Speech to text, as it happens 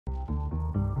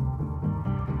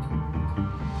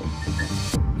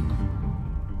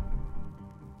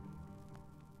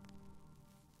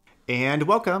And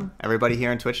welcome everybody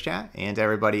here in Twitch chat and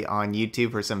everybody on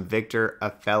YouTube for some Viktor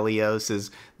Aphelios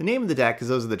is the name of the deck because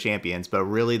those are the champions, but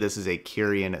really this is a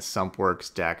Chirean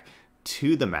Sumpworks deck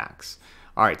to the max.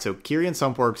 Alright, so Chirean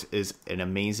Sumpworks is an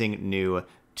amazing new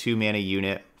 2-mana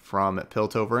unit from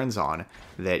Piltover and Zaun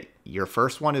that your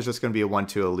first one is just going to be a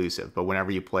 1-2 elusive, but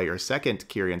whenever you play your second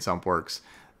Chirean Sumpworks,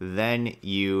 then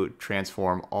you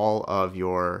transform all of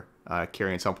your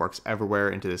Chirean Sumpworks everywhere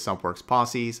into the Sumpworks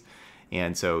posses.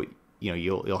 And so, you know,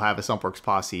 you'll have a Sumpworks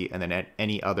posse, and then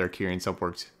any other Chirean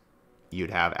Sumpworks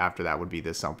you'd have after that would be the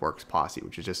Sumpworks posse,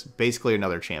 which is just basically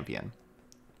another champion.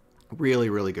 Really,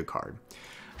 really good card.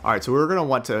 All right, so we're going to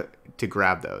want to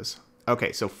grab those.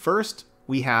 Okay, so first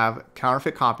we have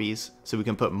counterfeit copies, so we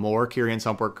can put more Chirean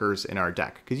Sumpworkers in our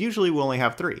deck, because usually we only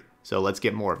have 3. So let's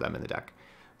get more of them in the deck.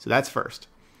 So that's first.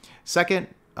 Second,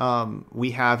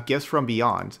 we have Gifts from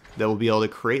Beyond that will be able to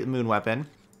create the Moon Weapon.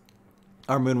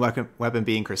 Our Moon Weapon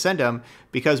being Crescendum,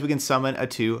 because we can summon a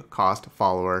 2-cost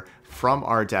follower from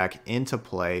our deck into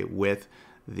play with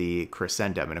the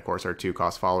Crescendum. And of course, our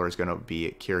 2-cost follower is going to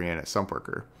be Chirean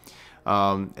Sumpworker.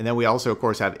 And then we also, of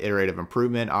course, have Iterative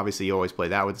Improvement. Obviously, you always play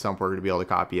that with Sumpworker to be able to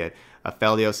copy it.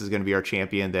 Aphelios is going to be our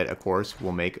champion that, of course,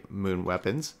 will make Moon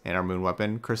Weapons. And our Moon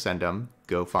Weapon, Crescendum,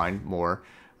 go find more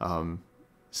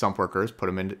Sumpworkers, put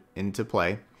them into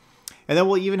play. And then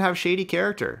we'll even have Shady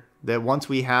Character. That once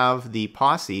we have the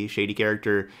posse, Shady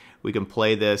Character, we can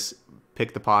play this,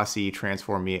 pick the posse,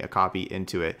 transform me a copy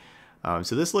into it.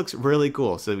 So this looks really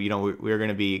cool. So, you know, we're going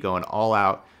to be going all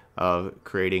out of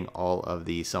creating all of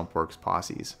the Sumpworks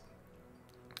posses.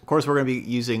 Of course, we're going to be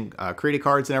using created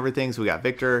cards and everything. So we got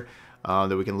Viktor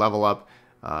that we can level up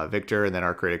Viktor, and then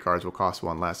our created cards will cost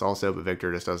 1 less also, but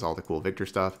Viktor just does all the cool Viktor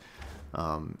stuff.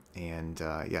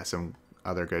 Yeah, some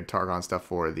other good Targon stuff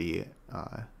for the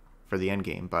end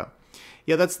game. But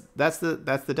yeah, that's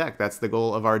the deck. That's the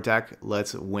goal of our deck.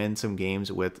 Let's win some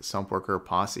games with Sumpworker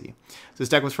Posse. So this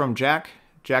deck was from Jack.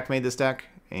 Jack made this deck,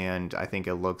 and I think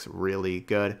it looks really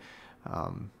good.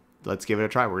 Let's give it a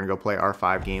try. We're gonna go play our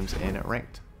 5 games in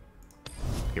ranked.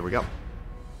 Here we go.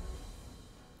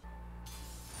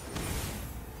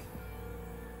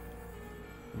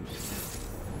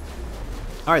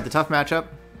 All right, the tough matchup.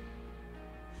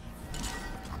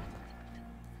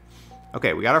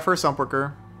 Okay, we got our first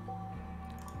Sumpworker.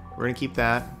 We're gonna keep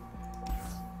that.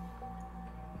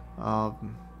 I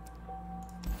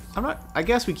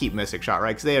guess we keep Mystic Shot, right?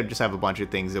 Because they just have a bunch of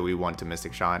things that we want to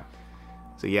Mystic Shot.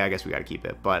 So yeah, I guess we gotta keep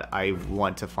it. But I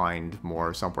want to find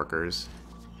more Sumpworkers.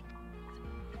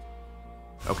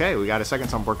 Okay, we got a second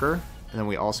Sumpworker. And then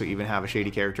we also even have a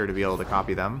Shady Character to be able to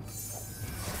copy them.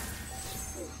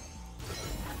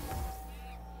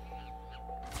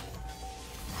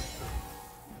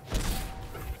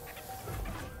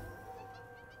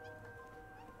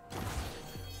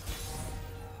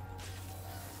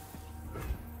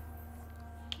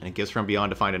 And it gives from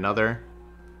Beyond to find another.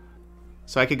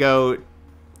 So I could go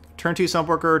turn 2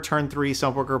 Sumpworker, turn 3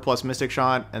 Sumpworker plus Mystic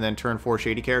Shot, and then turn 4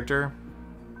 Shady Character.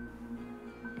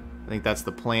 I think that's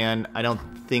the plan. I don't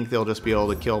think they'll just be able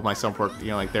to kill my Sumpworker. You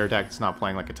know, like their deck's not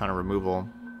playing like a ton of removal.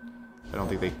 I don't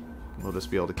think they will just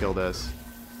be able to kill this.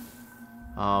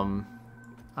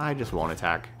 I just won't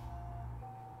attack.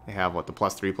 They have, what, the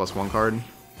 +3/+1 card?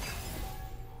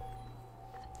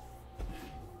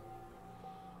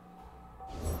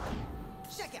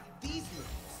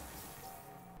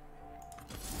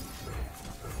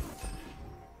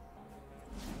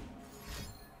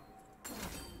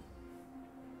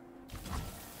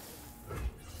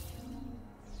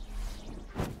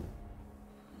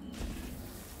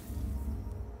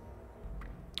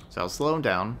 So I'll slow them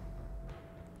down,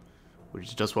 which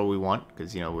is just what we want,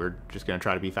 because, you know, we're just going to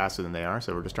try to be faster than they are,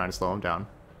 so we're just trying to slow them down.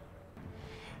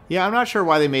 Yeah, I'm not sure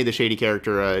why they made the Shady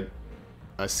Character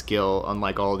a skill,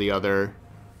 unlike all the other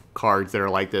cards that are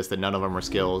like this, that none of them are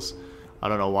skills. I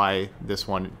don't know why this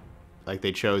one, like,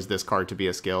 they chose this card to be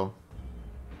a skill.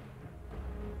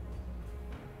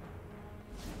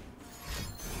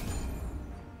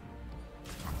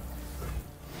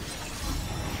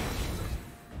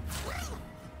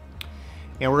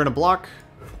 And we're going to block,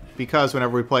 because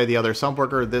whenever we play the other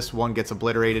Sumpworker, this one gets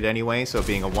obliterated anyway, so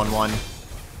being a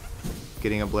 1/1,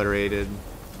 getting obliterated,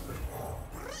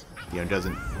 you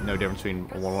know, no difference between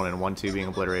a 1/1 and a 1/2 being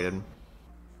obliterated.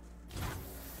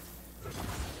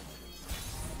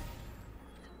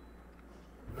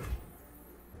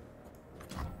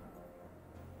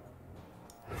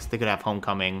 So they could have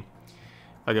Homecoming.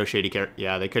 If I go Shady Character,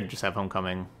 yeah, they could just have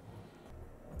Homecoming.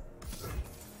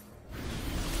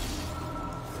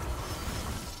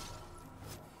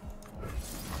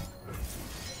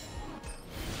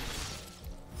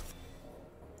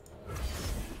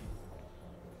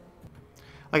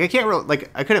 Like, I can't really,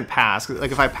 like, I couldn't pass.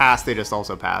 Like, if I passed, they just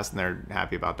also passed, and they're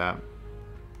happy about that.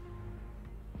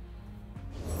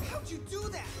 How'd you do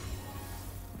that?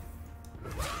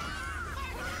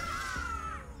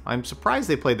 I'm surprised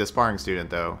they played the sparring student,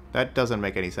 though. That doesn't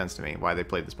make any sense to me, why they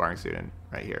played the sparring student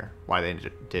right here. Why they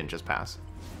didn't just pass.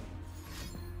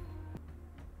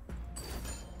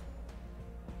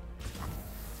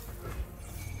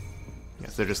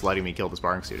 Yes, they're just letting me kill the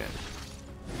sparring student.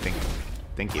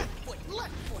 Thank you. Left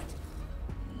foot.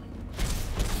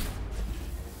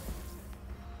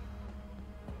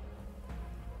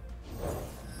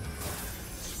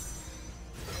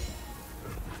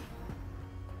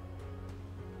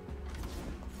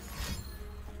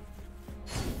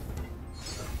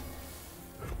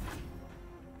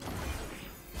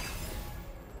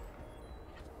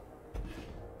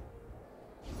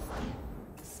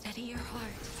 Steady your heart.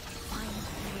 Find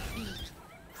your feet.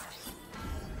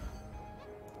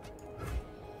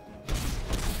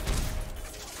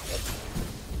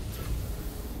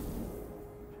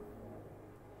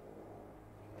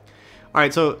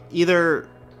 Alright, so either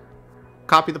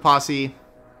copy the posse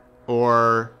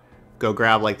or go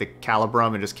grab like the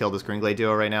Calibrum and just kill this Greenglade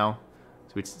duo right now.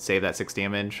 So we save that 6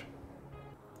 damage.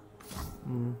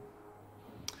 The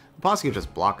posse could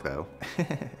just block though.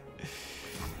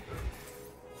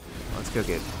 Let's go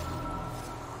get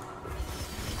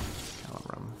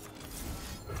Calibrum.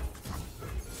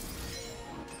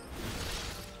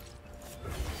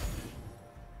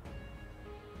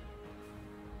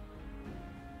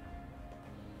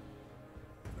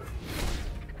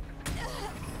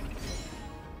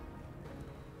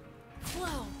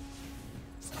 Whoa.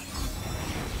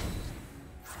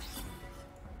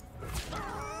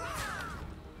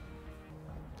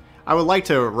 I would like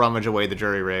to rummage away the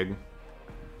jury rig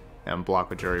and block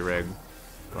with jury rig,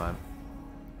 but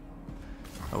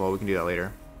oh well, we can do that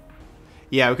later.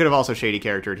 Yeah, we could have also shady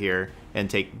charactered here and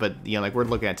take, but you know, like we're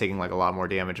looking at taking like a lot more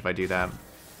damage if I do that.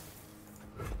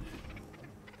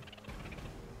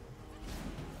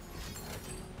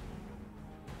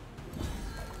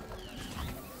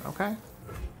 Okay.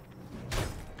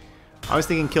 I was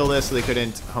thinking kill this so they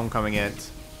couldn't homecoming it.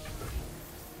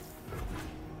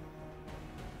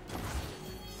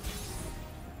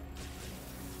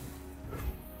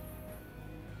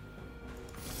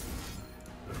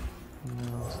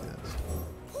 No, let's do this.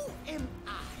 Who am I?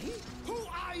 Who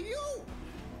are you?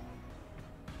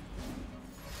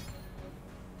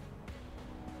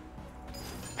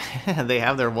 They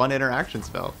have their one interaction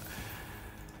spell.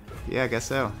 Yeah, I guess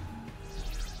so.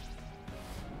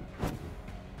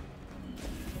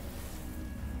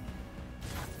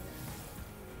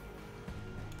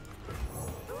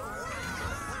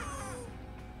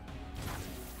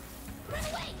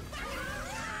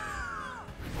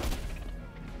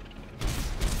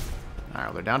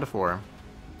 Alright, they're down to 4.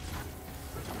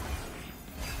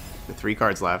 With 3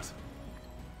 cards left.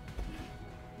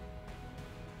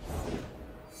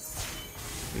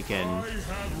 We can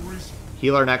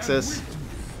heal our Nexus.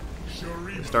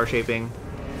 Star shaping.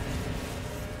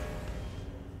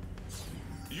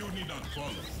 You need not follow,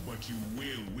 but you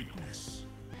will witness.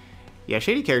 Yeah,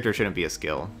 shady character shouldn't be a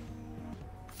skill.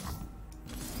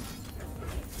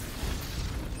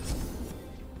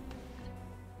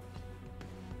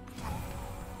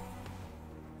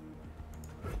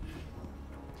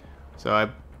 So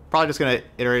I'm probably just going to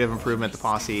iterative improvement the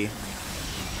posse. Your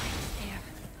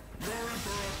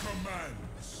emperor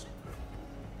commands.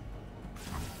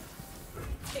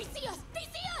 They see us! They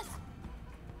see us!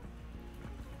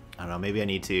 I don't know, maybe I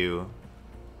need to...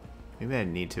 Maybe I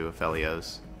need to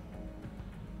Aphelios.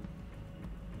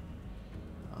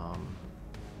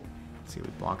 Let's see, we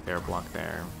block there, block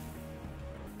there.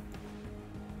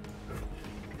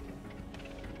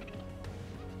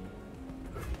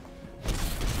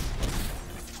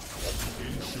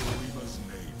 In Shurima's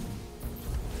name.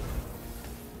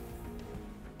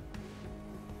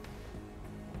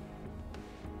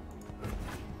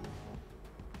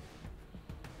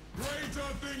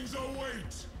 Greater things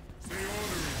await. The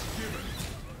order is given.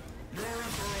 Your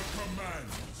emperor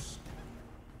commands.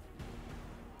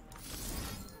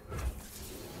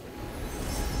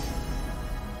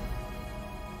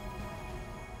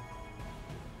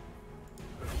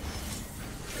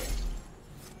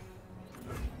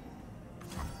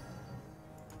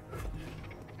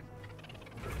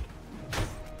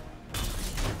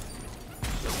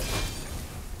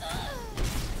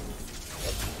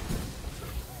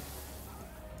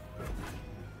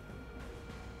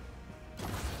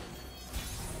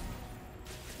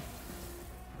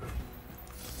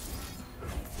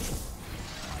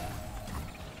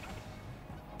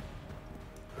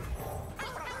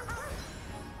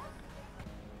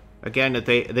 Again, that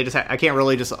they just I can't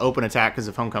really just open attack because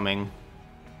of Homecoming.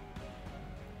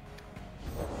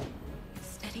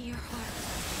 Steady your heart.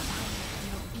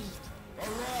 Find your beat.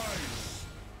 Arise!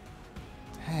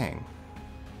 Dang.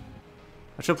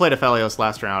 I should have played Aphelios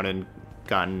last round and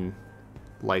gotten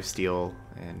lifesteal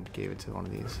and gave it to one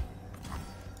of these.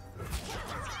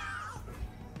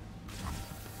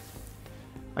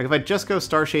 Like if I just go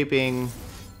star shaping,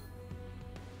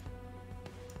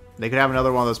 they could have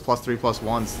another one of those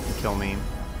 +3/+1s to kill me.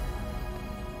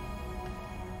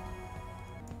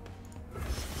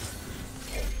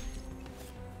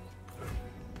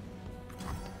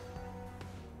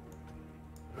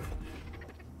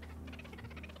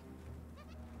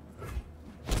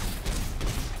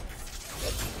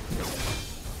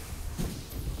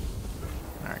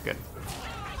 Alright, good.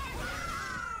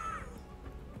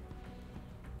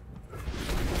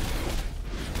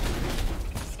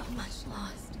 So much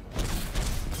lost.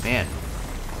 Man.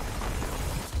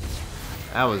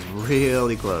 That was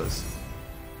really close.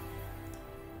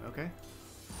 Okay.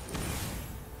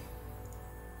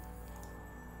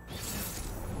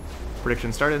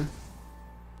 Prediction started.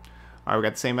 Alright, we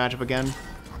got the same matchup again.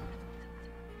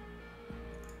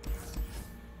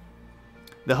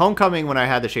 The Homecoming, when I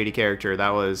had the Shady character, that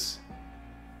was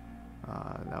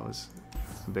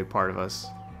a big part of us.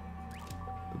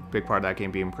 A big part of that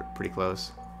game being pretty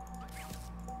close.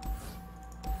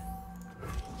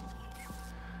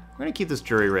 I'm going to keep this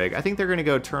Jury Rig. I think they're going to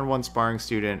go turn 1 Sparring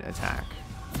Student attack.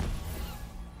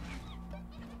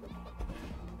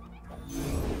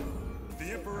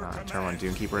 Turn 1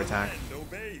 Dunekeeper attack.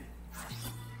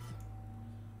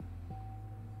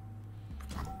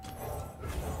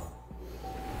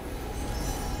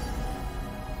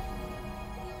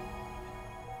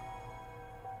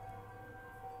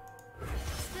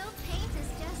 Still paint is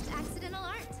just accidental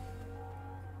art.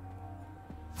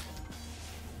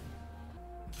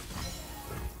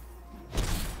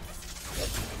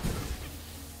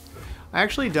 I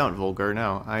actually don't Vulgar,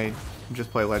 no. I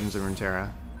just play Legends of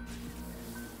Runeterra.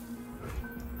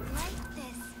 Like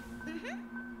this.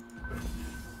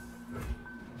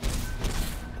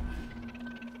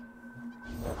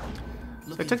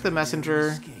 So I took the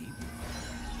Messenger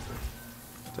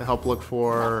to help look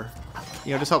for,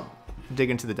 you know, just help dig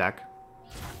into the deck.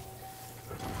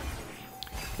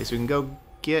 Okay, so we can go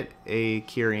get a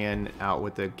Chirean out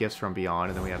with the Gifts from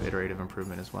Beyond, and then we have Iterative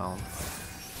Improvement as well.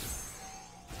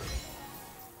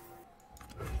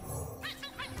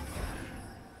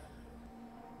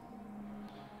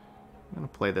 I'm going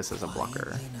to play this as a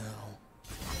blocker.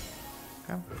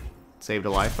 Okay. Saved a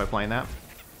life by playing that.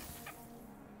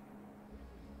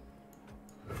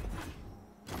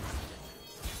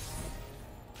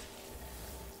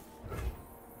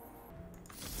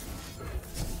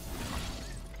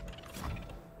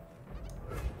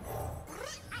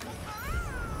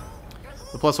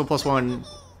 The +1/+1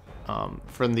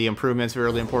 from the improvements are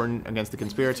really important against the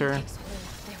Conspirator. There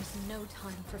was no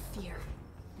time for fear.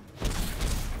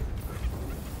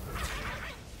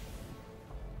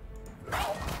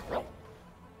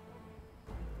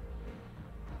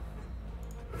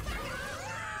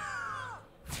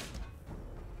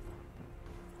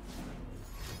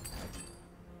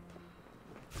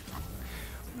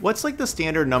 What's like the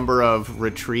standard number of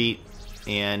retreat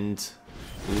and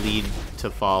lead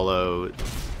to follow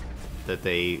that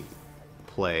they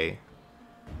play?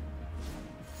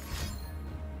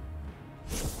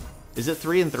 Is it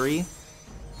 3 and 3?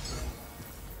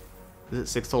 Is it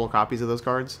 6 total copies of those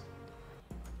cards?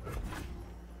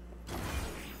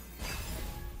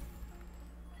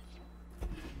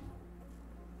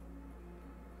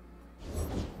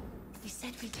 You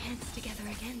said we'd dance together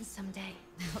again someday.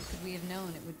 How could we have known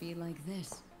it would be like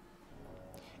this?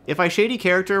 If I Shady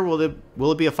character, will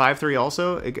it be a 5/3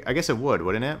 also? I guess it would,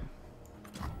 wouldn't it?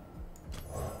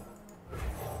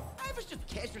 I was just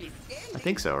casually standing. I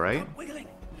think so, right? not wiggling.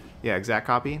 Yeah, exact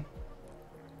copy.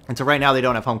 And so right now they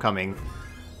don't have Homecoming.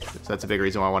 So that's a big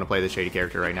reason why I want to play the Shady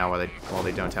character right now while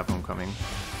they don't have Homecoming.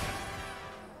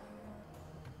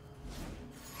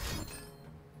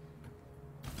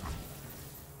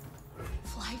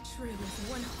 Fly true with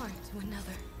one heart to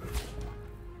another.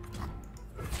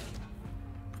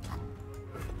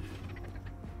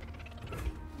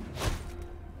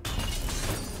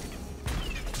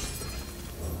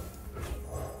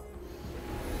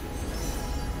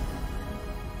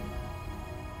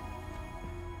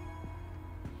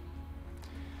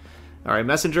 Alright,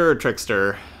 Messenger or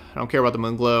Trickster? I don't care about the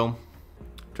Moonglow.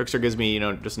 Trickster gives me, you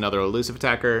know, just another elusive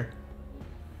attacker.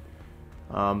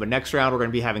 But next round we're going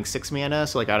to be having 6 mana,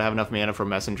 so like I'd have enough mana for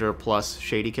Messenger plus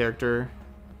Shady character.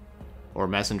 Or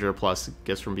Messenger plus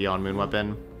Gifts from Beyond Moon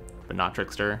Weapon. but not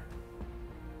Trickster.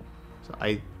 So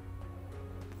I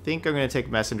think I'm going to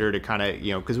take Messenger to kind of,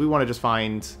 you know, because we want to just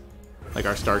find like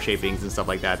our star shapings and stuff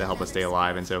like that to help us stay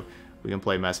alive, and so we can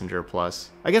play Messenger plus...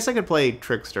 I guess I could play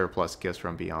Trickster plus Gifts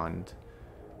from Beyond.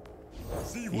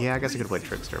 Yeah, I guess I could play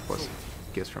Trickster plus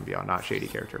Gifts from Beyond. Not Shady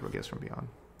character, but Gifts from Beyond.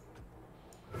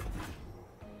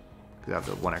 Because I have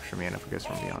the 1 extra mana for Gifts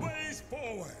from Beyond.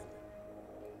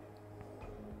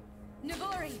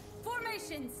 Nagori,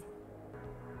 formations!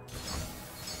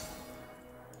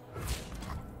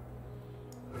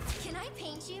 Can I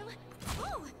paint you?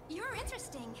 Oh, you're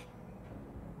interesting.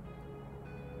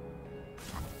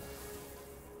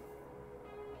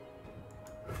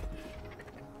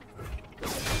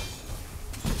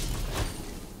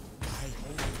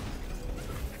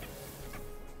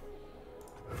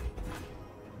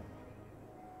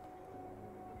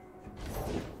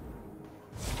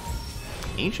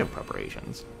 Ancient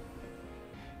preparations.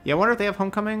 Yeah, I wonder if they have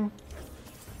Homecoming.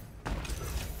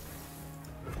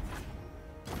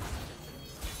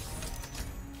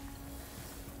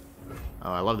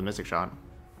 Oh, I love the Mystic Shot.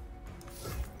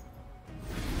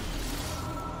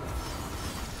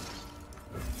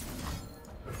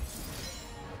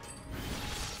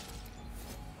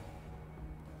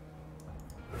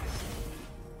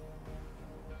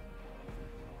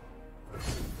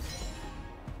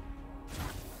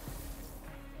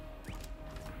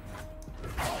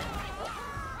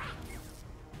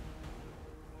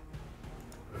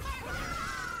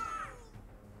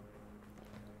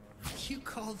 You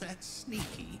call that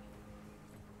sneaky?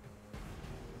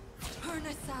 Turn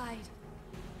aside.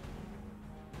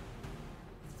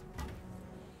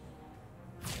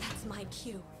 That's my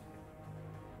cue.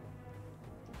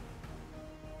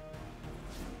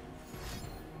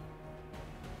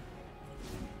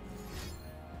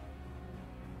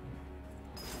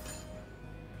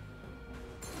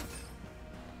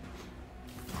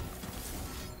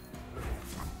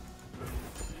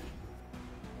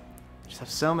 Have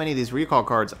so many of these recall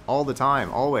cards all the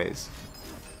time, always.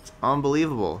 It's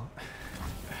unbelievable.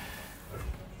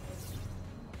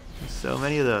 There's so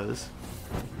many of those.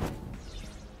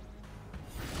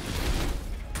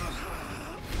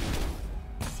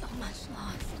 So much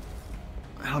lost.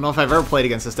 I don't know if I've ever played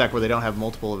against this deck where they don't have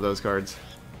multiple of those cards.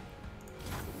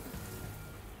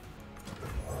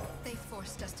 They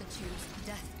forced us to choose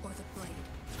death or the blade.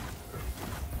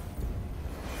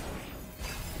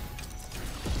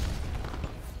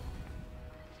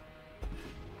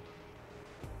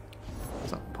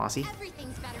 What's up, Posse?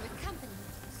 Everything's better with company.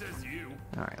 Says you.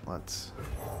 Alright, let's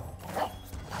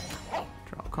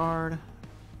draw a card.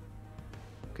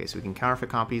 Okay, so we can counterfeit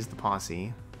copies the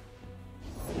Posse.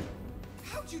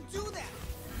 How'd you do that?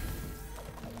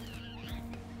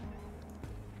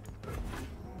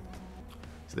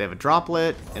 So they have a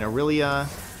Droplet, an Irelia,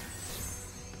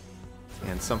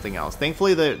 and something else.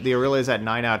 Thankfully, the Irelia is at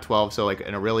 9 out of 12, so like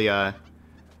an Irelia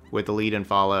with the lead and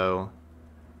follow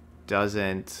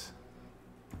doesn't...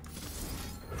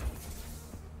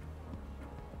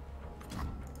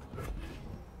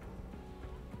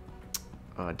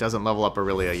 doesn't level up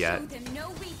Irelia yet. Show them no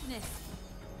weakness.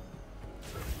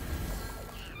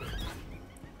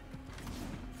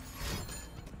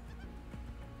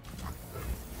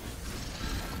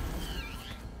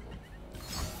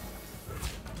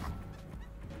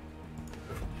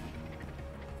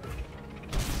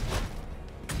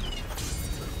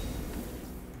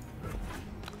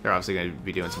 They're obviously going to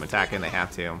be doing some attacking. They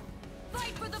have to.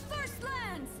 Fight for the first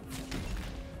lands.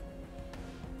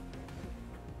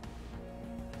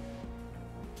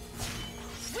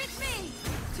 With me.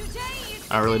 Today is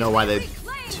I don't really know why the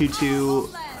reclaim 2/2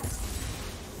 our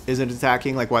lands. isn't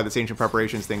attacking. Like why this Ancient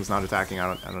Preparations thing's not attacking.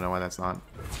 I don't know why that's not.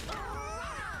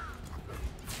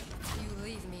 You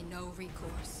leave me no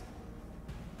recourse.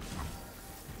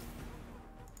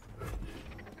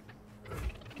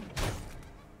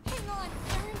 Hang on,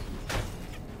 Fern.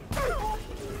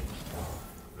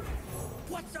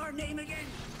 What's our name again?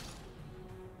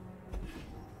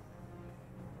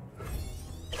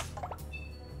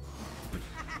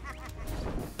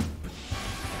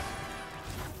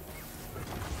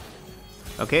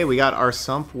 Okay, we got our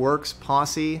Sumpworks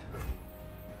posse.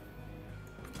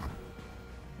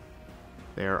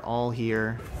 They're all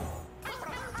here.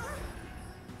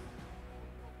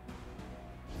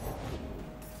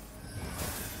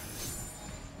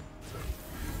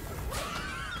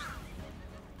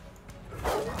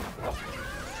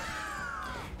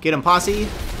 Get him, posse.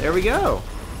 There we go.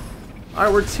 All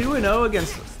right, we're 2-0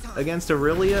 against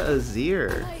Irelia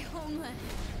Azir. My homeland.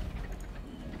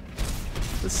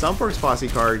 The Sumpworks posse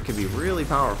card could be really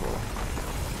powerful.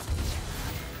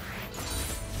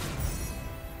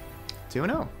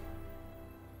 2-0.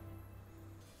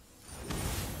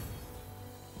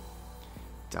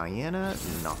 Diana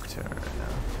Nocturne.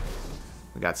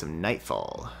 We got some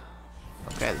Nightfall.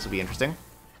 Okay, this will be interesting.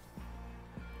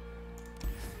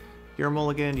 You're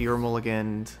mulliganed, you're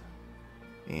mulliganed,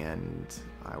 and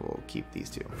I will keep these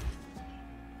two.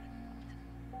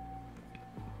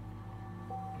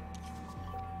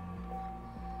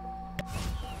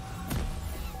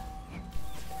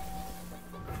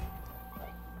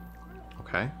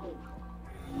 Okay.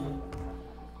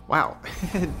 Wow.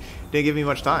 Didn't give me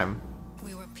much time.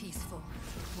 We were peaceful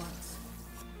once.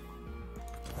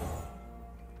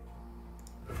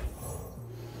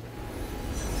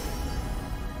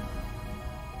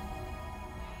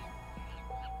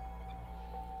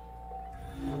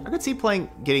 I could see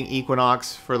getting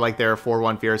Equinox for like their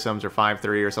 4-1 fearsomes or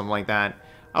 5-3 or something like that.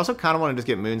 I also kind of want to just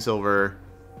get Moonsilver.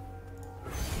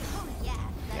 Yeah,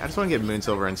 I just want to get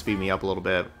Moonsilver and speed me up a little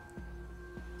bit.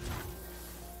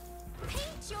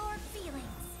 Paint your feelings.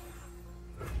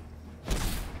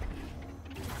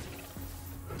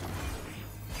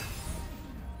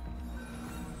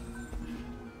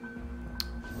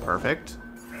 Perfect.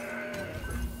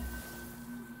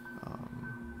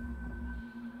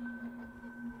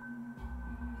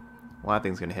 Well, that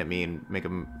thing's gonna hit me and make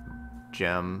a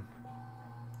gem.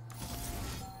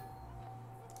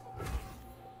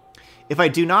 If I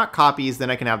do not copies,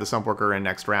 then I can have the Sumpworker in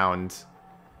next round.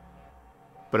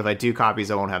 But if I do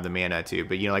copies, I won't have the mana to.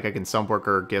 But, you know, like I can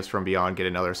Sumpworker, Gifts from Beyond, get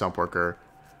another Sumpworker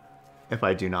if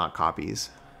I do not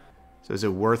copies. So is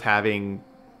it worth having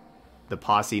the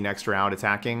Posse next round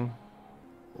attacking?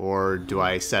 Or do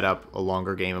I set up a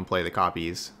longer game and play the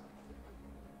copies?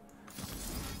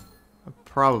 I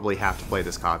probably have to play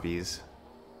this copies.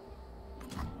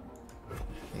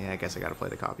 Yeah, I guess I gotta play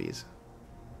the copies.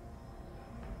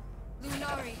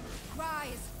 Lunari,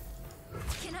 rise.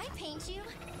 Can I paint you?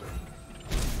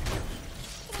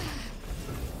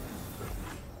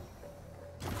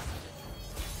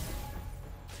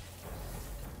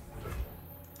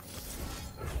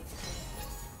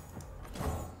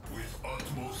 With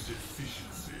utmost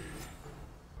efficiency.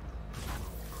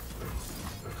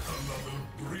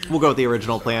 We'll go with the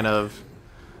original plan of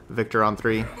Viktor on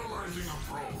 3.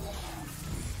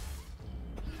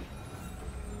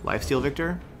 Lifesteal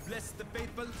Viktor. Bless the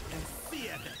faithful and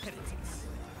fear the heretics.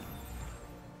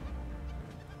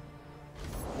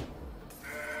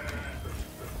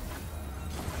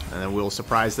 And then we'll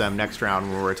surprise them next round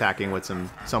when we're attacking with some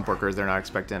Sumpworkers they're not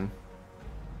expecting.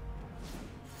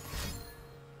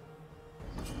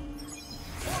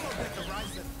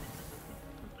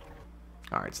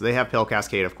 Alright, so they have Pale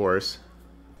Cascade, of course.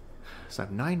 So I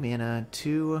have 9 mana,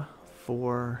 2,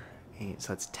 4, 8,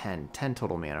 so that's 10. 10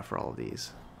 total mana for all of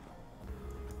these.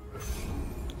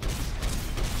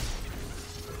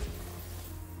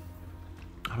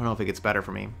 I don't know if it gets better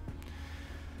for me.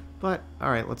 But,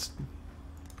 alright, let's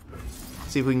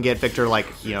see if we can get Viktor, like,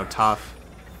 you know, tough.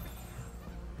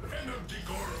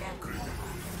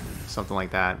 Something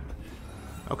like that.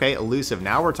 Okay, elusive.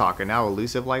 Now we're talking. Now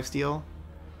elusive lifesteal.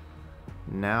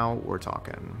 Now we're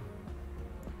talking.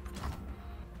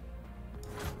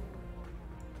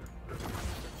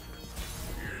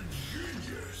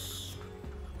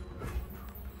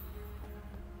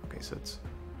 Okay, so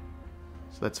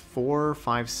that's 4,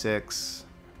 5, 6,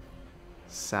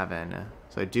 7.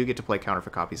 So I do get to play counter for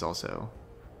copies also.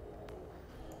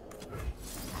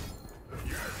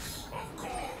 Yes, of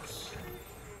course.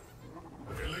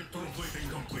 Electroplating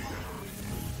completed.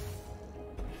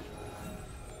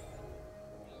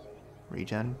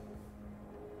 Regen.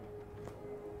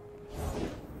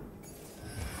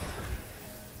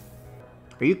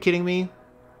 Are you kidding me?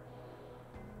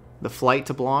 The flight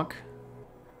to block?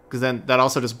 Because then that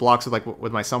also just blocks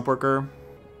with my Sumpworker.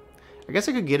 I guess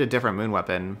I could get a different moon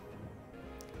weapon.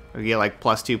 I could get like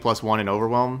 +2, +1 in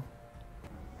Overwhelm.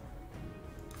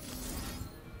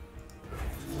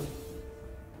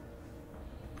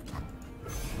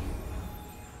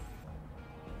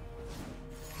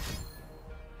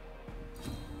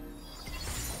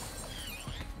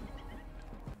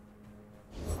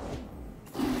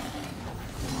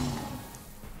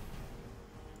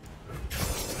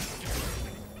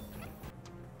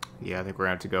 Yeah, I think we're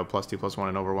going to have to go +2, +1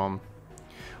 in Overwhelm.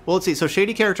 Well, let's see. So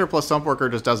Shady Character plus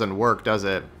Sumpworker just doesn't work, does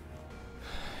it?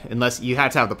 Unless you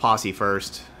had to have the Posse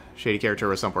first. Shady Character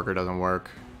with Sumpworker doesn't work.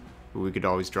 We could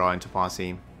always draw into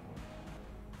Posse.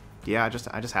 Yeah, I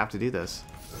just have to do this.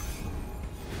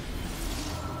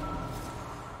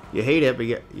 You hate it, but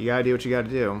you gotta do what you gotta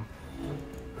do.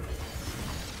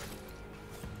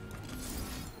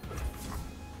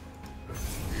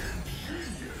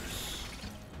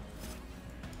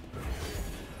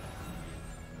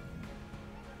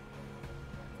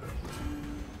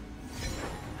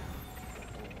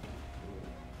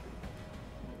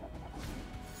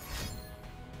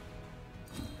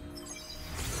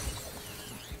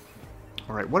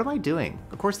 Alright, what am I doing?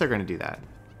 Of course they're going to do that.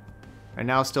 And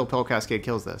now still Pill Cascade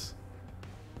kills this.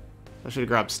 I should have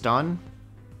grabbed Stun.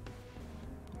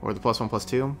 Or the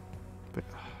 +1/+2. But,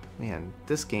 man,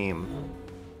 this game...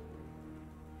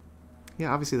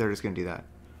 Yeah, obviously they're just going to do that.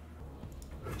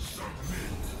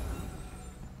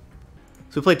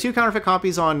 So we played 2 counterfeit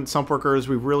copies on Sumpworkers.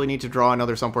 We really need to draw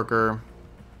another Sumpworker.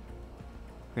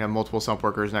 We have multiple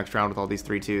Sumpworkers next round with all these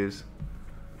 3/2s.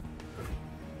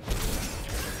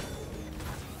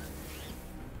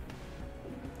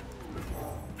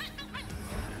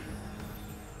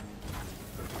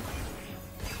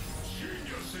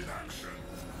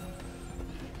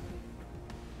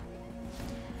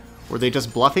 Were they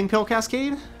just bluffing Pill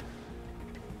Cascade?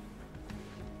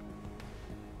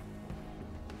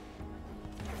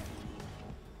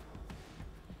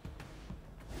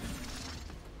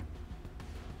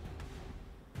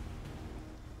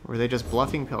 Were they just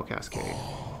bluffing Pill Cascade?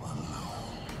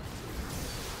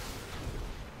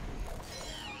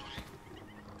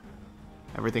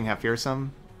 Everything have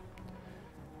fearsome?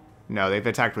 No, they've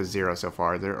attacked with 0 so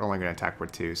far. They're only going to attack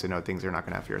with 2, so no, things are not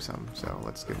going to have fearsome. So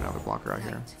let's get another blocker out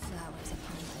here.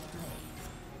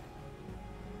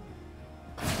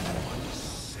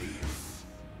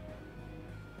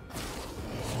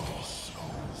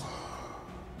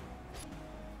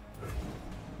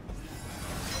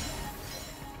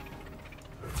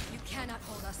 You cannot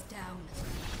hold us down.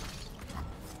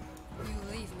 You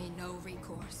leave me no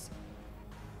recourse.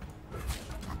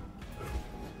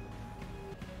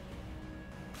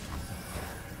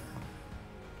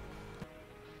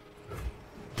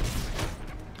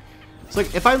 It's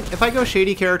like if I go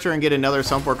shady character and get another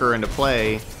Sumpworker into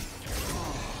play,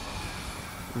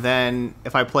 then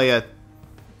if I play a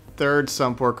third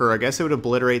Sumpworker, I guess it would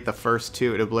obliterate the first 2.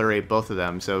 It would obliterate both of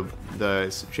them. So the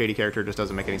shady character just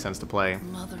doesn't make any sense to play.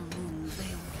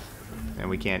 And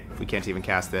we can't even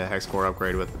cast the Hex Core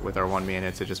upgrade with our 1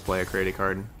 mana to just play a created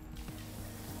card.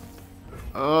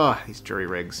 Ugh, these jury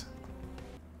rigs.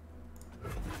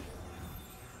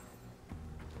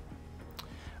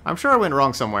 I'm sure I went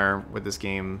wrong somewhere with this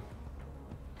game.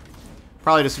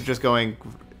 Probably just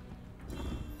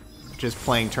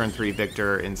playing turn 3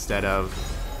 Viktor instead of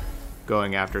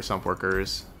going after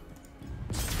Sumpworkers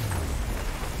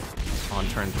on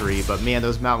turn 3. But man,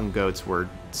 those Mountain Goats were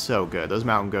so good. Those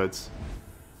Mountain Goats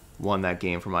won that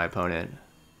game for my opponent.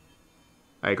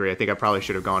 I agree. I think I probably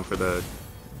should have gone for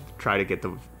try to get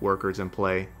the workers in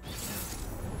play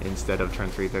instead of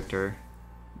turn 3 Viktor.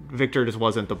 Viktor just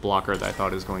wasn't the blocker that I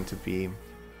thought it was going to be.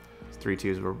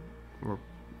 3/2s were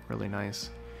really nice.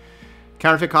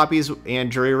 Counterfeit copies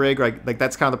and jury rig, like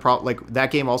that's kind of the problem. Like that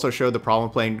game also showed the problem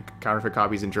of playing counterfeit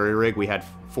copies and jury rig. We had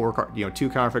 2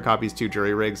 counterfeit copies, 2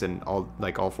 jury rigs, and all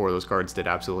 4 of those cards did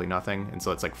absolutely nothing. And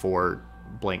so it's like 4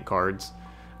 blank cards.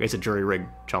 I guess a jury rig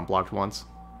chump blocked once,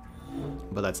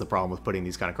 but that's the problem with putting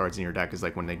these kind of cards in your deck. Is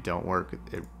like when they don't work,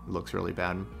 it looks really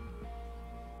bad.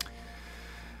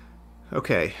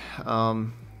 Okay, it's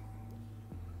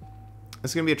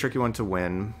gonna be a tricky one to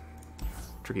win.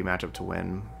 Tricky matchup to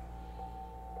win.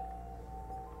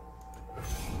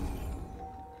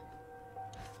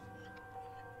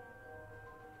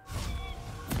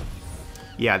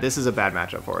 Yeah, this is a bad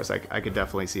matchup for us. I could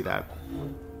definitely see that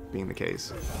being the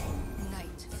case. Night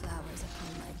flowers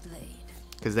upon my blade.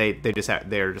 Because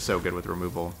they're just so good with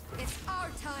removal. It's our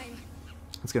time.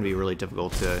 It's gonna be really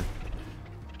difficult to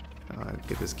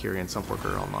get this Chirean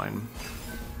Sumpworker online.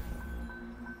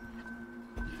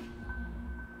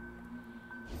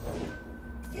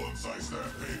 Once I snap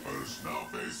papers, now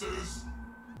faces.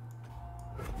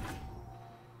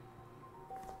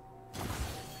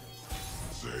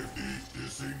 Safety,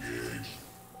 disengage.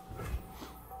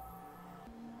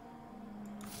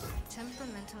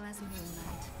 Temperamental as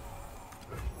moonlight.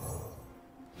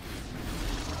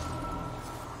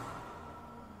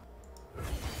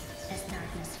 As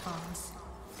darkness falls,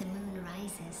 the moon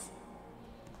rises.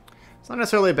 It's not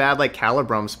necessarily a bad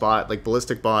Calibrum spot. Like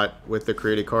Ballistic Bot with the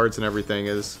created cards and everything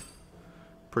is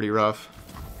pretty rough.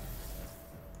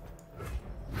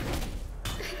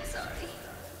 Sorry.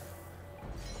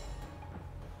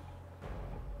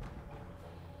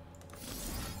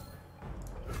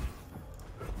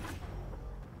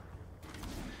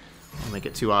 Don't make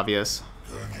it too obvious.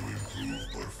 Can you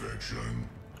improve perfection?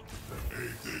 A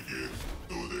ticket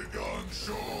to the gun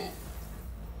show.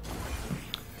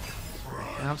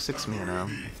 I have 6 mana.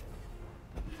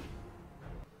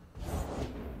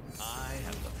 I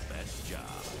have the best job.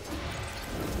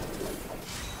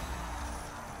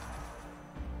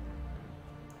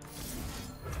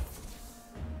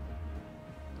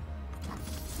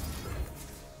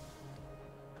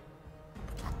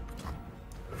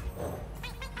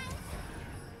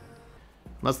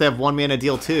 Unless they have 1 mana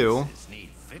deal 2,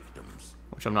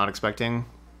 which I'm not expecting.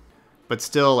 But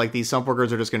still, like, these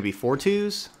Sumpworkers are just going to be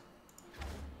 4/2s.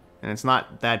 And it's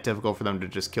not that difficult for them to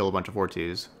just kill a bunch of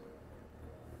 4/2s.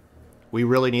 We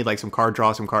really need, like, some card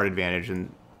draw, some card advantage,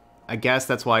 and I guess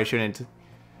that's why I shouldn't...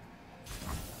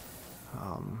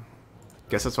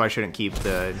 guess that's why I shouldn't keep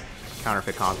the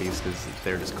counterfeit copies, because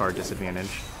they're just card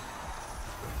disadvantage.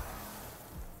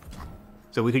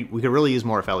 So we could really use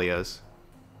more Aphelios.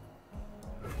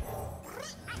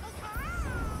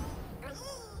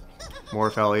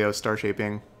 More Aphelios, Star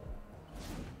Shaping.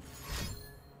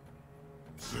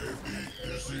 Safety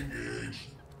disengaged.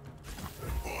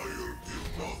 Fire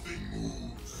till nothing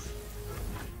moves.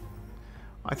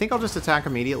 I think I'll just attack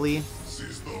immediately.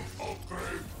 System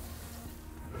upgrade.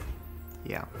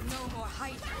 Yeah. No more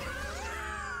hiding.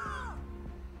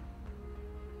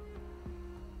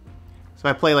 So if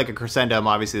I play like a Crescendum,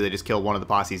 obviously they just kill one of the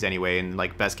posses anyway, and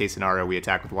like best case scenario we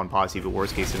attack with one posse, but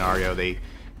worst case scenario they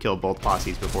kill both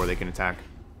posses before they can attack.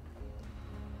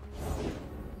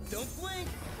 Don't blink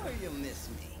or you'll miss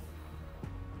me.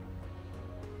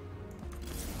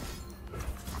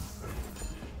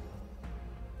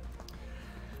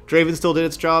 Draven still did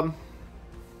its job.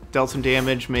 Dealt some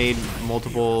damage, made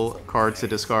multiple cards to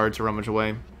discard to rummage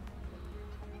away.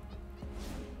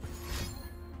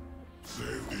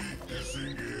 Safety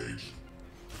disengaged.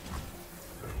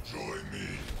 Join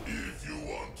me if you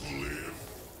want to live.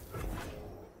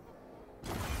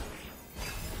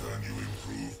 Can you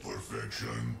improve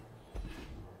perfection?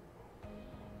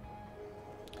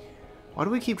 Why do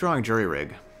we keep drawing Jury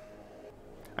Rig?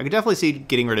 I could definitely see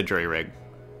getting rid of Jury Rig.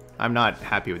 I'm not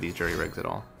happy with these Jury Rigs at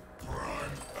all.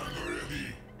 Prime and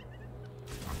ready.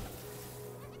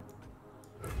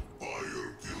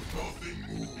 Fire till nothing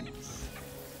moves.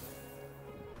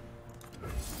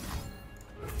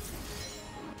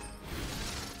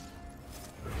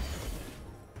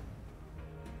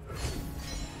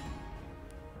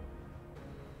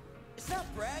 It's not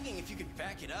bragging if you could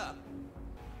back it up.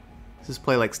 Does this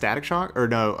play like Static Shock? Or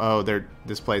no, oh,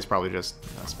 this play is probably just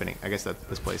spinning. I guess that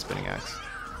this play is Spinning Axe.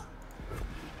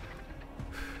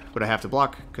 But I have to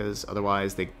block, because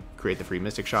otherwise they create the free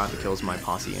Mystic Shot that kills my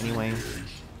posse anyway.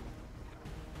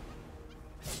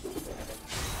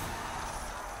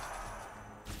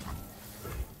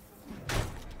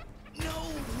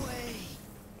 No way.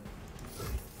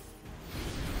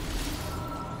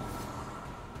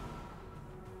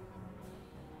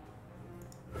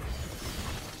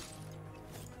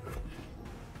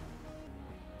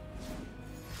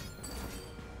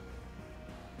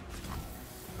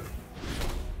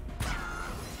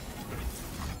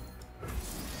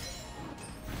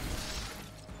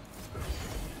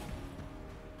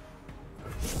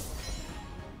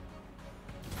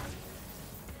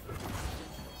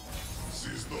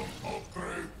 System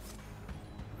upgrade.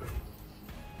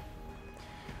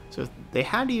 So they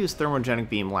had to use Thermogenic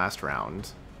Beam last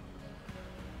round.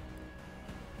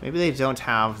 Maybe they don't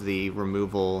have the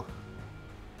removal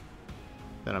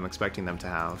that I'm expecting them to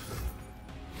have.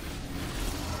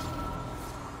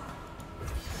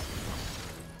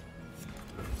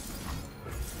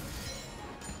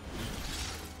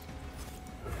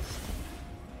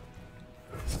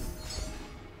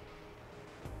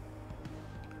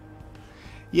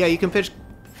 Yeah, you can pitch...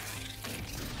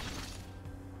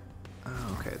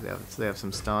 Oh, okay, they have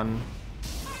some stun.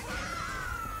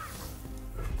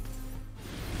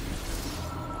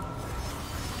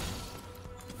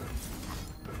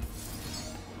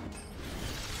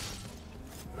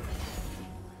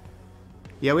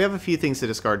 Yeah, we have a few things to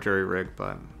discard Jury Rig,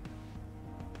 but...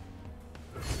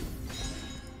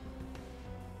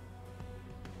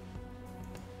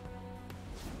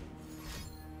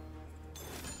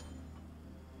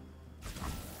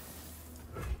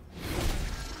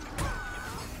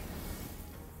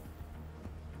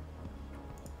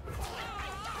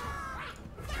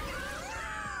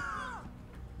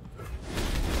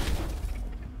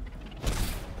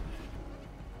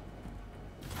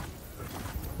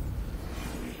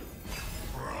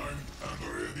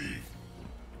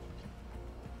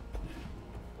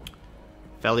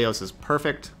 Aphelios is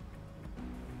perfect.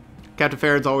 Captain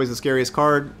Farron's always the scariest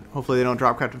card. Hopefully they don't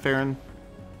drop Captain Farron.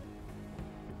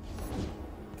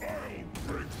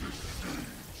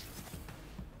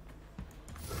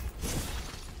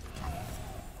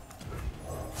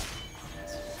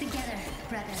 Together,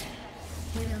 brother,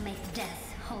 we will make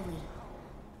death holy.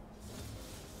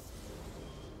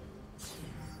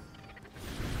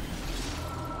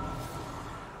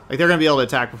 Like, they're going to be able to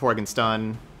attack before I can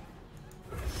stun.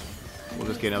 We'll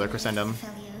just get another Crescendum.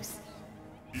 Aphelios.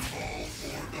 Evolve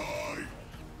or die.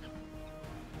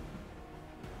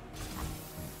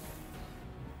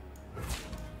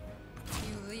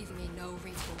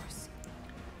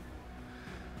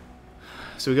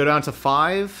 So we go down to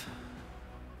 5.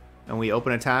 And we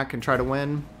open attack and try to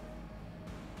win.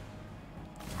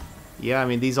 Yeah, I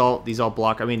mean, these all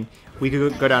block. I mean, we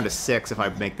could go down to 6 if I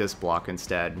make this block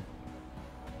instead.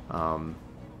 You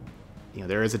know,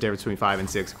 there is a difference between 5 and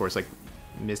 6. Of course, like,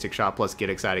 Mystic Shot plus Get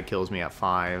Excited kills me at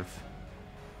 5.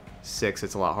 6,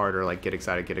 it's a lot harder. Like, Get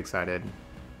Excited, Get Excited.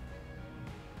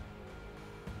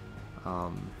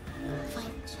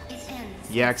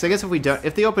 Yeah, because I guess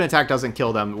if the open attack doesn't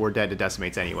kill them, we're dead to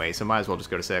Decimates anyway. So might as well just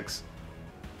go to 6.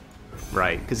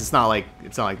 Right, because it's not like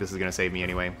this is gonna save me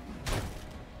anyway.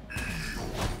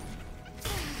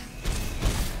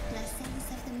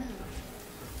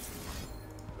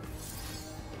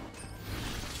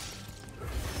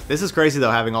 This is crazy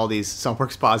though, having all these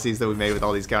Sumpworks posses that we made with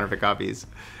all these counterfeit copies.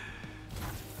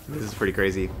 This is pretty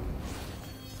crazy.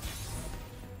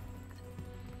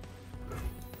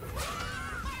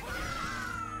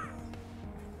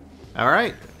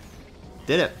 Alright.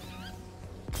 Did it.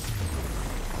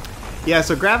 Yeah,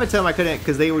 so Gravitum I couldn't,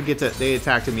 because they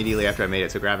attacked immediately after I made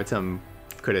it, so Gravitum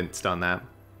couldn't stun that.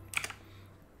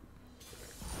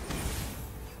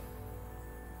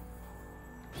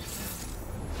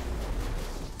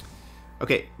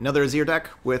 Okay, another Azir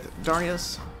deck with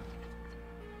Darius.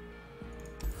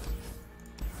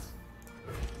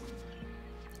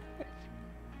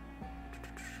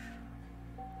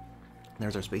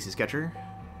 There's our Spacey Sketcher.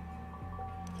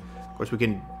 Of course, we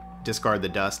can discard the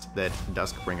dust that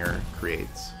Duskbringer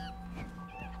creates.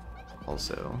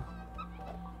 Also.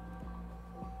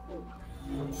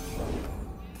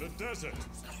 The desert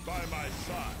by my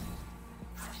side.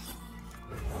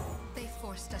 They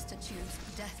forced us to choose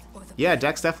death or the Yeah,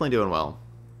 deck's definitely doing well.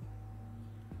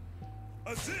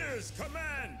 Azir's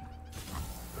command.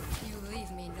 You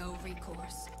leave me no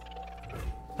recourse.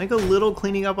 Like a little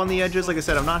cleaning up on the edges. Like I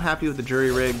said, I'm not happy with the jury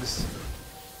rigs.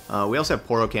 We also have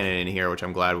Poro Cannon in here, which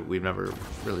I'm glad we've never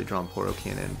really drawn Poro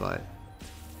Cannon, but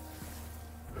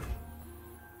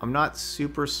I'm not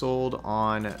super sold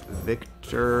on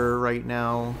Viktor right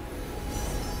now.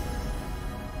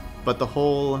 But the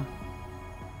whole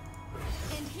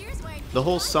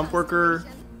Sumpworker,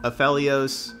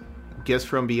 Aphelios, Gifts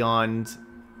from Beyond,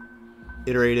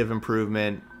 Iterative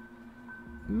Improvement,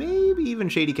 maybe even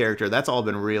Shady Character, that's all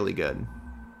been really good.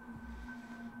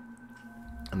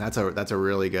 And that's a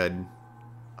really good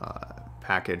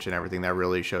package and everything. That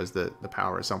really shows the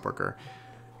power of Sumpworker.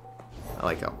 I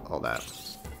like all that.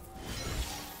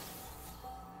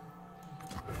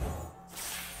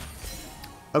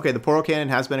 Okay, the Poro Cannon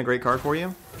has been a great card for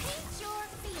you.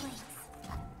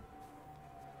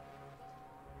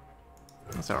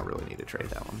 So I don't really need to trade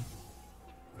that one.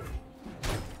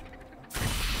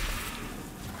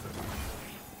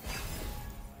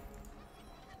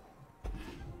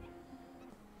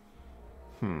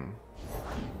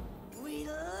 We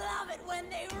love it when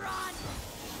they run.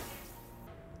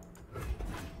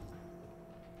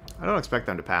 I don't expect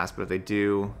them to pass, but if they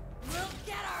do... We'll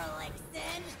get our licks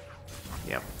in.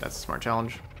 Yep, that's a smart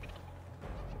challenge.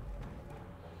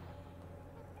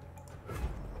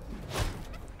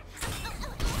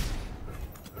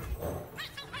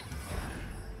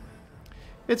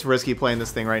 It's risky playing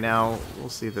this thing right now. We'll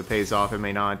see if it pays off. It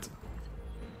may not.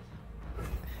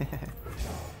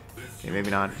 Okay,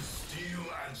 maybe not. Steel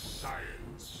and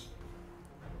science.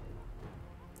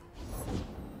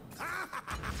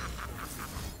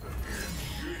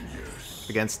 Ingenious.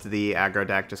 Against the aggro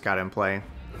deck, just got in play.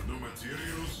 No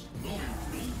materials, no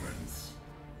improvements.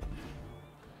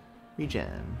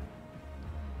 Regen.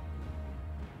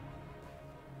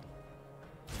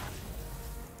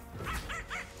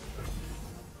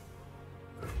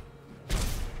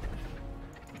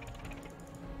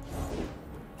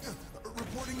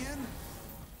 Reporting in.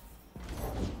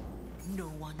 No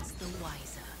one's the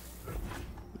wiser.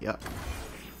 Yep.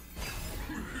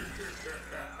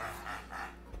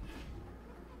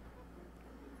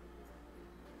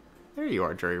 There you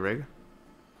are, Jury Rig.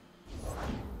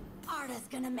 Arda's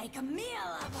gonna make a meal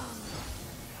of them.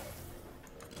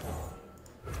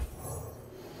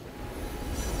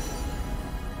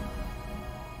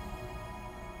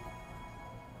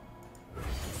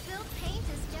 Spilled paint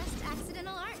is just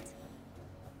accidental art.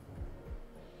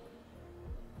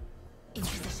 In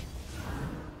position.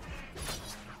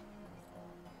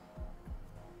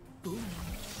 Boom.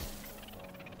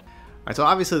 Alright, so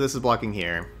obviously this is blocking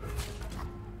here.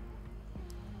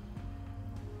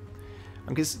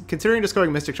 I'm considering just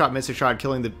going Mystic Shot,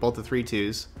 killing both the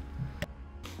 3/2s.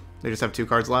 They just have 2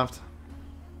 cards left.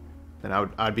 Then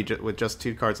I'd be with just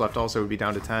 2 cards left also, would be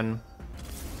down to 10.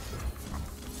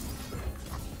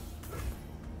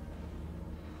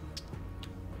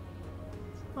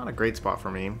 Not a great spot for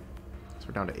me. So we're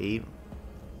we're down to 8.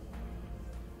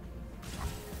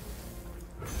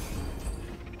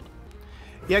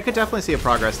 Yeah, I could definitely see a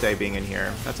progress day being in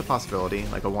here. That's a possibility,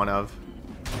 like a one of.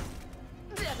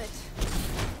 Damn it.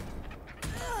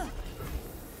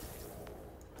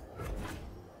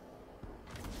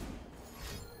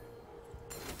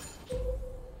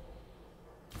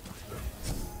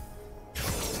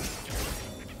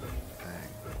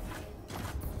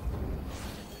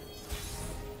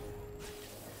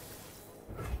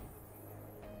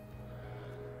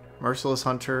 Merciless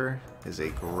Hunter is a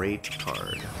great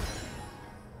card.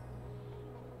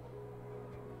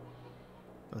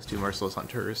 Those two Merciless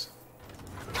Hunters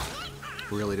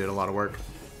really did a lot of work.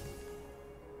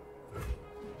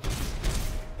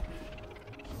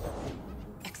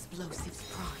 Explosives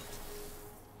prime.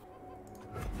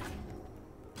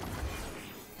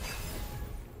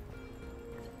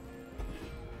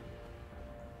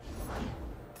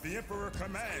 The Emperor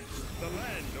commands, the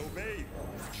land obeys.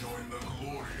 Join the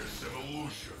glorious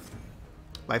evolution.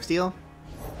 Lifesteal?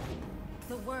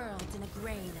 The world in a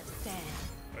grain of sand.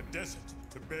 A desert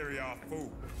to bury our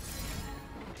food.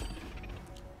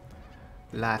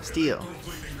 Lifesteal.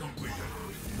 Completing completed.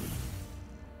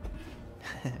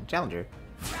 Challenger.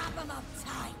 Wrap 'em up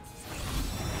tight.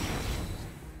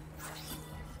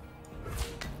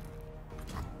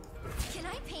 Can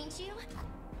I paint you?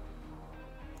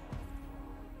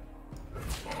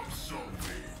 I'm so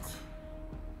neat.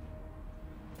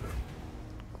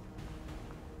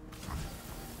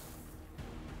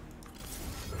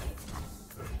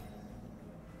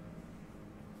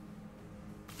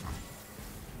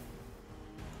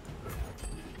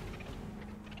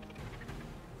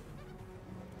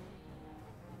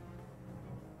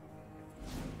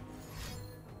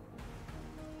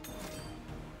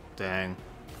 Dang.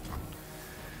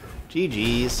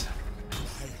 GG's.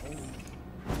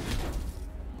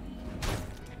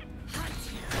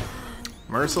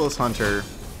 Merciless Hunter.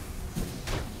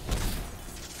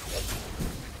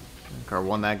 Car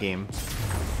won that game.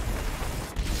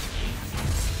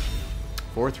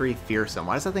 4-3 Fearsome.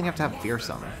 Why does that thing have to have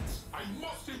Fearsome? I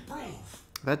must improve.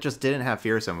 If that just didn't have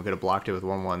Fearsome, we could have blocked it with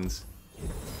 1/1s.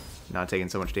 Not taking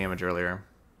so much damage earlier.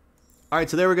 Alright,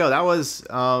 so there we go. That was,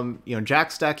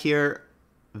 Jack's deck here.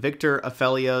 Viktor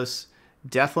Aphelios.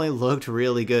 Definitely looked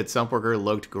really good. Sumpworker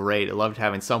looked great. I loved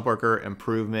having Sumpworker,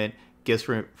 Improvement, Gifts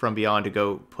from Beyond to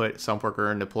go put Sumpworker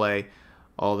into play.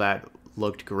 All that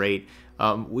looked great.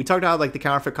 We talked about like the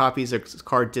counterfeit copies,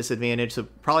 card disadvantage, so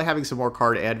probably having some more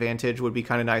card advantage would be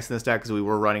kind of nice in this deck because we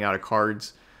were running out of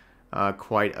cards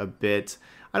quite a bit.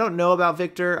 I don't know about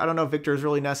Viktor. I don't know if Viktor is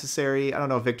really necessary. I don't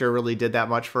know if Viktor really did that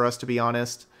much for us, to be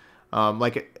honest.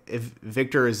 Like, if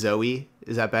Viktor is Zoe,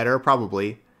 is that better?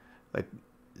 Probably. Like,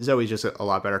 Zoe's just a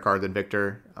lot better card than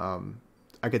Viktor.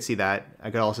 I could see that. I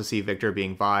could also see Viktor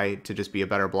being Vi to just be a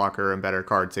better blocker and better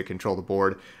card to control the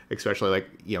board, especially, like,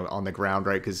 on the ground,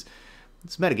 right? Because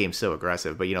this metagame's so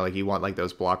aggressive, but, like, you want, like,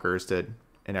 those blockers to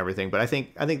and everything. But I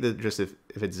think that just if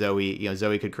it's Zoe,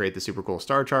 Zoe could create the super cool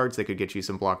star charts. They could get you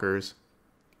some blockers.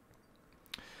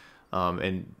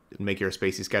 And make your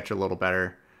Spacey Sketch a little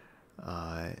better.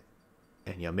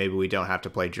 And maybe we don't have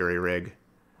to play Jury Rig,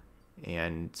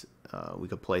 and we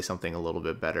could play something a little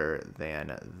bit better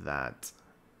than that.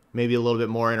 Maybe a little bit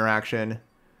more interaction.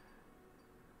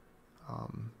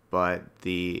 But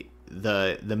the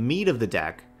meat of the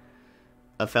deck,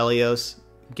 Aphelios,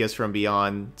 Gifts from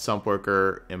Beyond,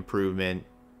 Sumpworker, Improvement,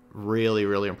 really,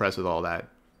 really impressed with all that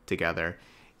together.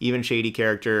 Even Shady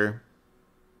Character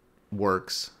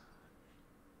works.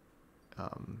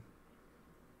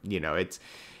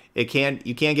 You can't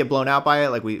get blown out by it.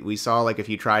 Like we saw, like if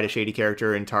you try to Shady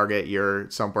Character and target your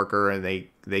Sumpworker and they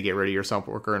get rid of your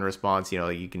Sumpworker in response,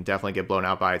 you can definitely get blown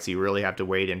out by it. So you really have to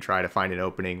wait and try to find an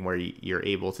opening where you're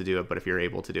able to do it. But if you're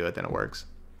able to do it, then it works.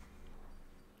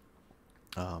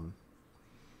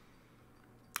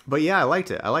 But yeah, I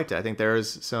liked it. I think there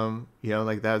was some,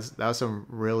 like that was some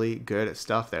really good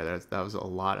stuff there. That was a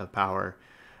lot of power.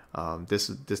 This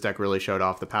deck really showed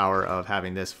off the power of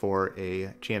having this for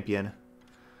a champion.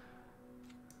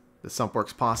 The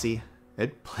Sumpworks posse.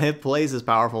 It plays as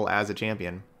powerful as a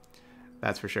champion.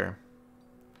 That's for sure.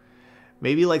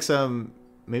 Maybe like some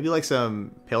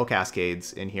Pale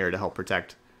Cascades in here to help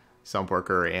protect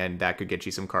Sumpworker, and that could get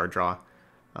you some card draw.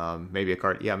 Maybe a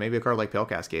card like Pale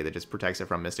Cascade that just protects it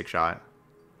from Mystic Shot.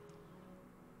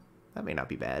 That may not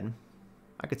be bad.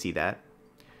 I could see that.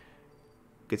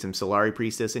 Get some Solari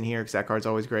Priestess in here because that card's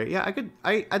always great. Yeah,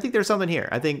 I think there's something here.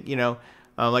 I think,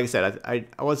 like I said, I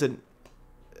wasn't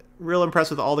real impressed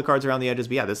with all the cards around the edges,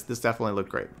 but yeah, this definitely looked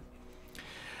great.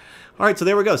 All right, so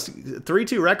there we go.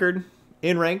 3-2 record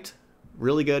in ranked.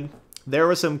 Really good. there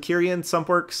was some Chirean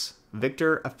Sumpworks,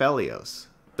 Viktor Aphelios.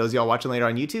 Those of y'all watching later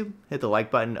on YouTube, hit the like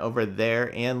button over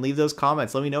there and leave those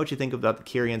comments. Let me know what you think about the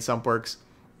Chirean Sumpworks.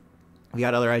 We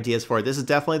got other ideas for it. This is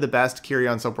definitely the best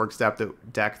Chirean Sumpworks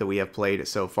deck that we have played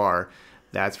so far.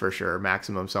 That's for sure.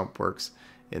 Maximum Sumpworks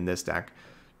in this deck.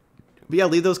 But yeah,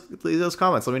 leave those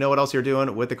comments. Let me know what else you're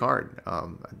doing with the card. I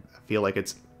feel like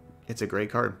it's a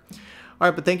great card. All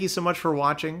right, but thank you so much for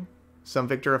watching some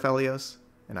Viktor Aphelios,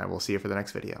 and I will see you for the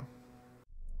next video.